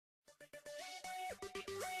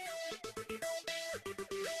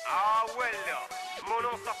Ah well, mon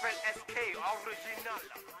nom s'appelle SK, original.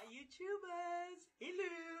 Hi YouTubers,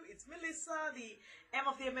 hello, it's Melissa, the M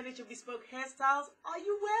of the Miniature Bespoke Hairstyles. Are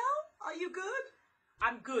you well? Are you good?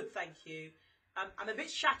 I'm good, thank you. I'm a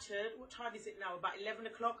bit shattered. What time is it now? About 11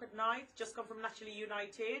 o'clock at night. Just come from Naturally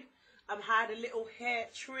United. Had a little hair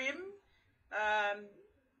trim,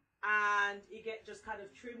 and you just kind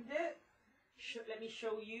of trimmed it. Let me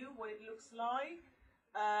show you what it looks like.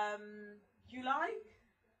 Do you like?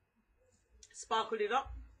 Sparkled it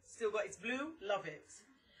up, still got its blue, love it.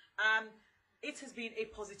 It has been a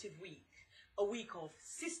positive week. A week of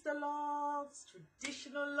sister locks,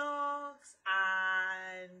 traditional locks,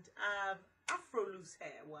 and Afro loose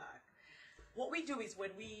hair work. What we do is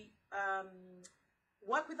when we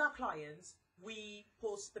work with our clients, we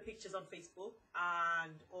post the pictures on Facebook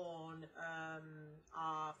and on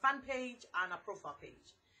our fan page and our profile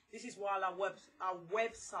page. This is while our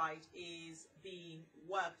website is being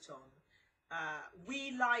worked on.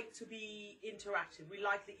 We like to be interactive. We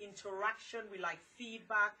like the interaction. We like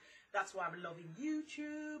feedback. That's why I'm loving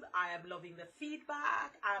YouTube. I am loving the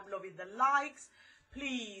feedback. I am loving the likes.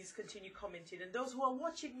 Please continue commenting. And those who are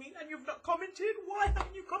watching me and you've not commented, why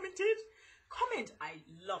haven't you commented? Comment. I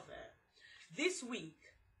love it. This week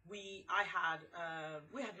we had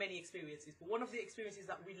many experiences, but one of the experiences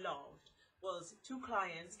that we loved was two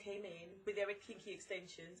clients came in with their kinky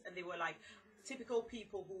extensions, and they were like typical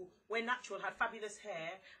people who were natural, had fabulous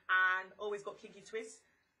hair, and always got kinky twists.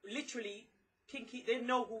 Literally, kinky, they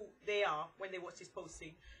know who they are when they watch this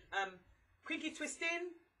posting. Kinky twist in,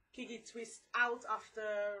 kinky twist out after,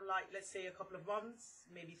 like, let's say a couple of months,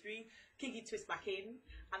 maybe 3, kinky twist back in,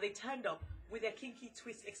 and they turned up with their kinky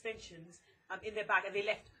twist extensions in their bag, and they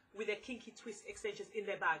left with their kinky twist extensions in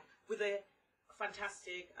their bag with a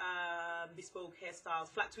fantastic bespoke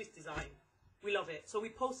hairstyles flat twist design. We love it. So we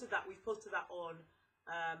posted that. We've posted that on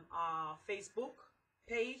our Facebook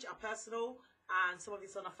page, our personal, and some of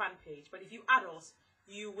it's on our fan page. But if you add us,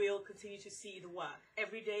 you will continue to see the work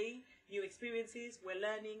every day. New experiences. We're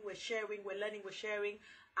learning. We're sharing. We're learning. We're sharing.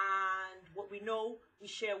 And what we know, we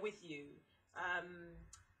share with you.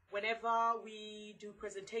 Whenever we do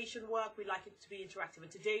presentation work, we like it to be interactive.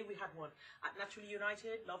 And today we had one at Naturally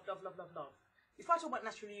United. Love, love, love, love, love. Before I talk about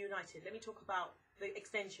Naturally United, let me talk about the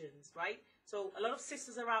extensions, right? So a lot of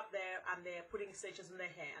sisters are out there and they're putting extensions on their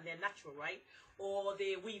hair and they're natural, right? Or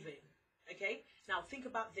they're weaving, okay? Now think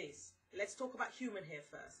about this. Let's talk about human hair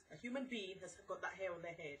first. A human being has got that hair on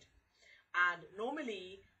their head. And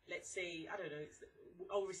normally, let's say, I don't know,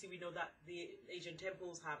 obviously we know that the Asian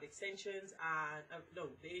temples have extensions, and no,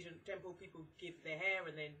 the Asian temple people give their hair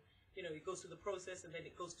and then, you know, it goes through the process and then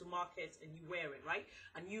it goes to market and you wear it, right?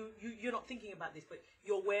 And you're not thinking about this, but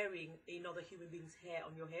you're wearing another human being's hair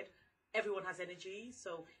on your head. Everyone has energy.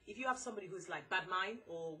 So if you have somebody who's like bad mind,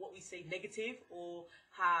 or what we say negative, or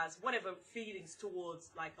has whatever feelings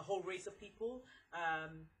towards like a whole race of people,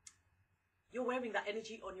 you're wearing that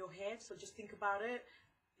energy on your head. So just think about it.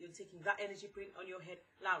 You're taking that energy print on your head.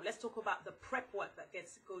 Now let's talk about the prep work that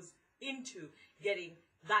goes into getting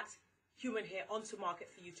that human hair onto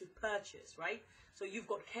market for you to purchase, right? So you've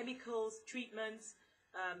got chemicals, treatments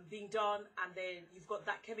being done, and then you've got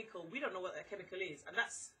that chemical. We don't know what that chemical is, and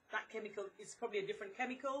that chemical is probably a different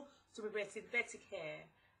chemical to prepare synthetic hair.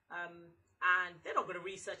 And they're not going to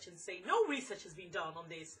research and say, no research has been done on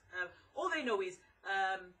this. All they know is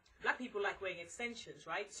black people like wearing extensions,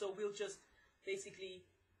 right? So we'll just basically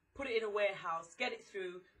put it in a warehouse, get it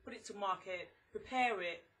through, put it to market, prepare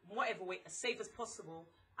it, whatever way, as safe as possible,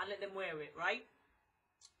 and let them wear it, right?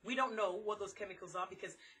 We don't know what those chemicals are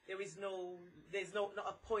because there's not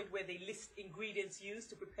a point where they list ingredients used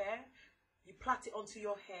to prepare. You plait it onto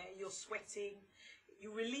your hair, you're sweating,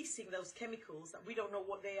 you're releasing those chemicals that we don't know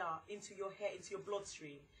what they are into your hair, into your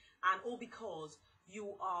bloodstream, and all because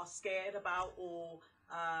you are scared about or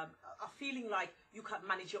are feeling like you can't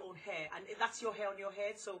manage your own hair, and that's your hair on your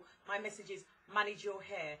head. So my message is manage your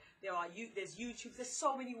hair. There's YouTube, there's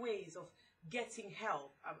so many ways of getting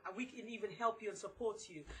help, and we can even help you and support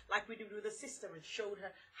you, like we did with a sister and showed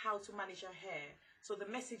her how to manage her hair. So the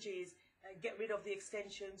message is get rid of the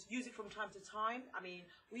extensions, use it from time to time. I mean,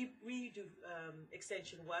 we do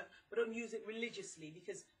extension work, but don't use it religiously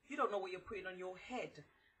because you don't know what you're putting on your head.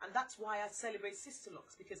 And that's why I celebrate Sister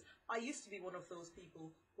Locks, because I used to be one of those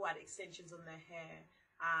people who had extensions on their hair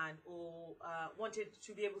and wanted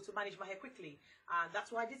to be able to manage my hair quickly, and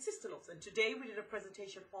that's why I did Sister Locks. And today we did a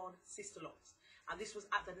presentation on Sister Locks, and this was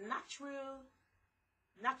at the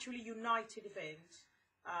Naturally United event.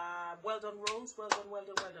 Well done, Rose. Well done, well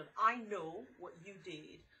done, well done. I know what you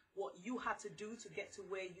did, what you had to do to get to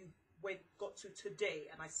where you got to today,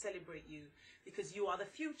 and I celebrate you because you are the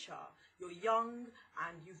future. You're young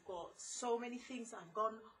and you've got so many things that have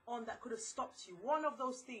gone on that could have stopped you. One of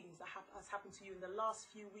those things that has happened to you in the last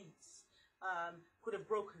few weeks could have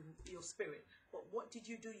broken your spirit. But what did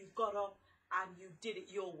you do? You got up and you did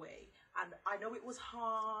it your way. And I know it was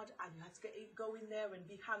hard and you had to go in there and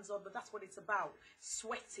be hands-on, but that's what it's about.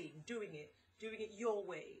 Sweating, doing it your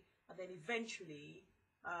way. And then eventually,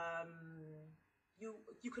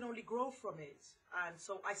 you can only grow from it. And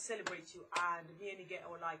so I celebrate you, and me and Nige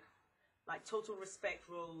are like total respect,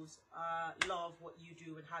 Rose. Love what you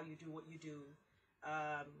do and how you do what you do.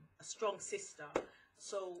 A strong sister.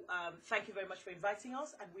 So thank you very much for inviting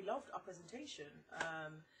us, and we loved our presentation.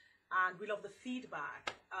 And we love the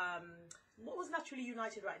feedback. What was Naturally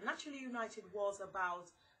United, right? Naturally United was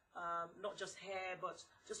about not just hair, but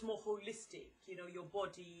just more holistic, you know, your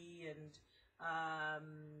body and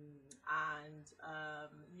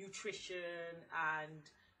nutrition. And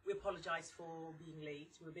we apologize for being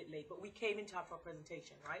late. We were a bit late, but we came in time for our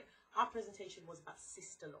presentation, right? Our presentation was about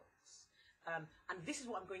Sisterlocks. And this is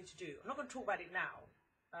what I'm going to do. I'm not going to talk about it now,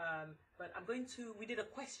 but we did a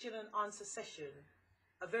question and answer session,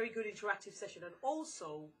 a very good interactive session, and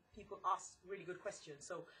also people asked really good questions.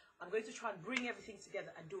 So I'm going to try and bring everything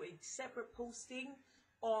together and do a separate posting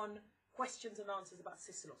on questions and answers about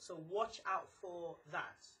Sisterlocks. So watch out for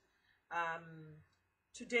that.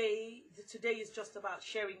 Today is just about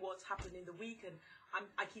sharing what's happened in the week, and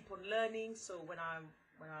I keep on learning. So when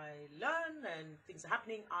I learn and things are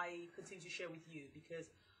happening, I continue to share with you,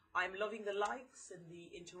 because I'm loving the likes and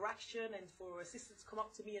the interaction, and for assistants to come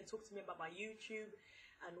up to me and talk to me about my YouTube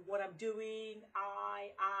and what I'm doing.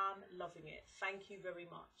 I am loving it. Thank you very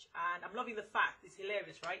much. And I'm loving the fact, it's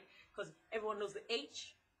hilarious, right? Because everyone knows the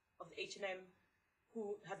H of the H&M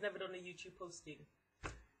who has never done a YouTube posting.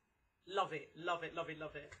 Love it, love it, love it,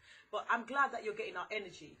 love it. But I'm glad that you're getting our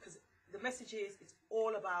energy, because the message is, it's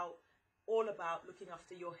all about looking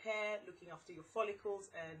after your hair, looking after your follicles,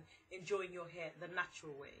 and enjoying your hair the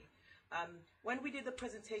natural way. When we did the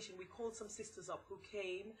presentation, we called some sisters up who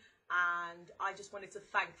came, and I just wanted to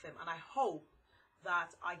thank them, and I hope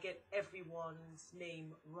that I get everyone's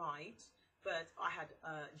name right. But I had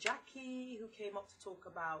Jackie, who came up to talk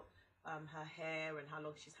about her hair and how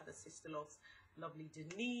long she's had her Sisterlocks. Lovely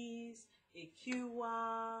Denise,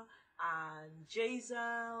 Ikiwa, and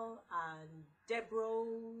Jazel, and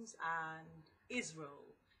Debrose, and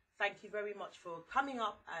Israel. Thank you very much for coming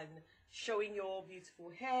up and showing your beautiful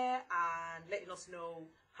hair and letting us know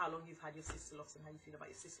how long you've had your Sisterlocks and how you feel about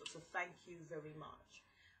your Sisterlocks. So thank you very much.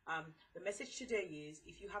 The message today is,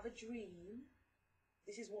 if you have a dream,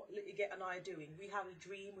 this is what Liget and I are doing. We have a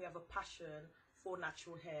dream, we have a passion for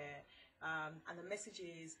natural hair. And the message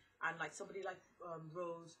is, and like somebody like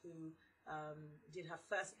Rose, who did her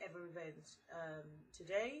first ever event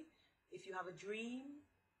today, if you have a dream,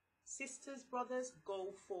 sisters, brothers,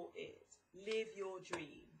 go for it. Live your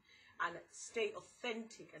dream and stay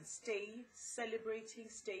authentic and stay celebrating,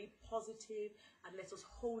 stay positive, and let us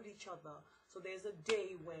hold each other. So there's a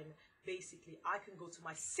day when basically I can go to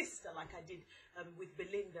my sister, like I did with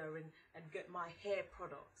Belinda, and get my hair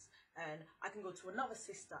products. And I can go to another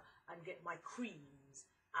sister and get my creams.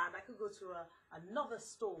 And I could go to another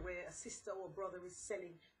store where a sister or brother is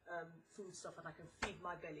selling food stuff, and I can feed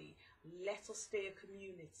my belly. Let us stay a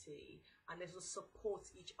community and let us support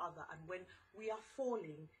each other. And when we are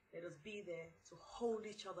falling, let us be there to hold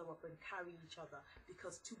each other up and carry each other,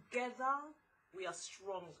 because together we are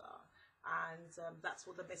stronger. And that's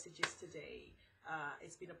what the message is today.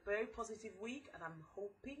 It's been a very positive week, and I'm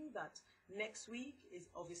hoping that next week is,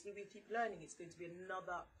 obviously we keep learning, it's going to be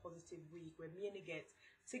another positive week where me and Niget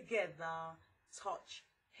together touch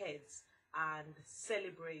heads and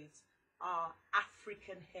celebrate our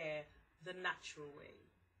African hair the natural way.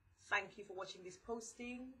 Thank you for watching this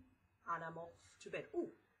posting, and I'm off to bed. Oh,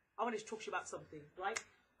 I wanted to talk to you about something, right?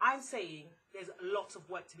 I'm saying there's lots of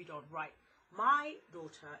work to be done, right? My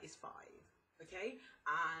daughter is 5. Okay,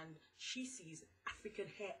 and she sees African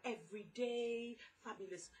hair every day,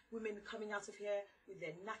 fabulous women coming out of here with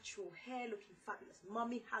their natural hair looking fabulous.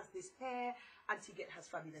 Mummy has this hair, Auntie Get has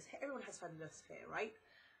fabulous hair, everyone has fabulous hair, right?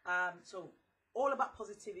 So all about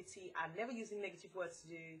positivity and never using negative words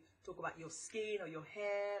to talk about your skin or your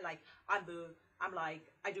hair. Like I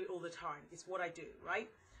do it all the time. It's what I do, right?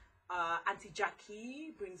 Auntie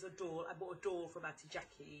Jackie brings a doll. I bought a doll from Auntie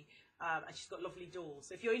Jackie, and she's got lovely dolls.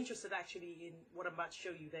 So if you're interested actually in what I'm about to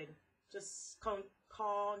show you, then just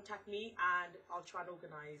contact me and I'll try and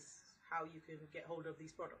organize how you can get hold of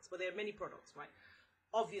these products. But there are many products, right?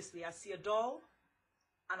 Obviously, I see a doll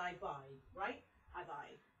and I buy, right? I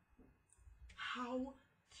buy. How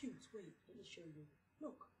cute, wait, let me show you.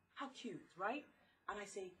 Look, how cute, right? And I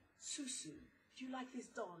say, Susu, do you like this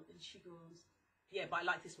doll? And she goes, yeah, but I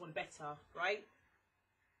like this one better, right?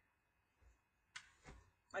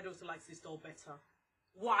 My daughter likes this doll better.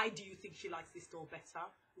 Why do you think she likes this doll better?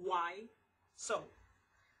 Why? So,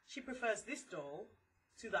 she prefers this doll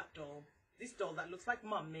to that doll. This doll that looks like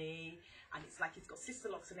mummy, and it's like it's got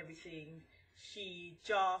Sisterlocks and everything. She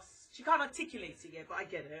can't articulate it yet, but I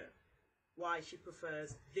get it. Why she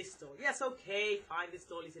prefers this doll. Yes, okay, fine, this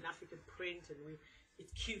doll is in African print, and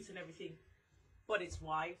it's cute and everything. But it's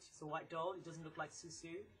white, it's a white doll, it doesn't look like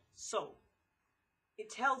Susu. So, it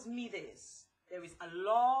tells me this. There is a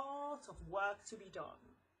lot of work to be done.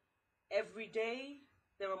 Every day,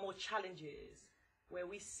 there are more challenges where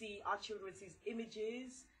we see our children see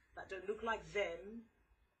images that don't look like them,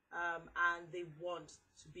 and they want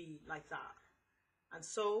to be like that. And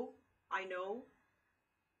so, I know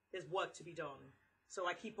there's work to be done. So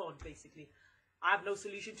I keep on, basically. I have no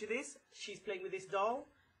solution to this. She's playing with this doll,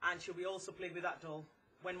 and she'll be also playing with that doll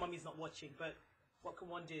when mummy's not watching. But what can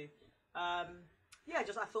one do? Yeah,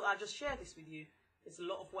 I thought I'd just share this with you. There's a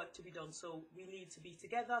lot of work to be done, so we need to be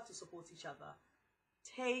together to support each other.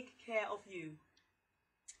 Take care of you.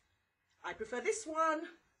 I prefer this one.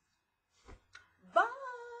 Bye.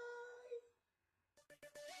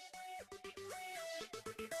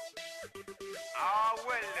 Ah,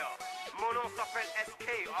 well, mon nom s'appelle SK,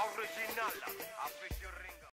 original.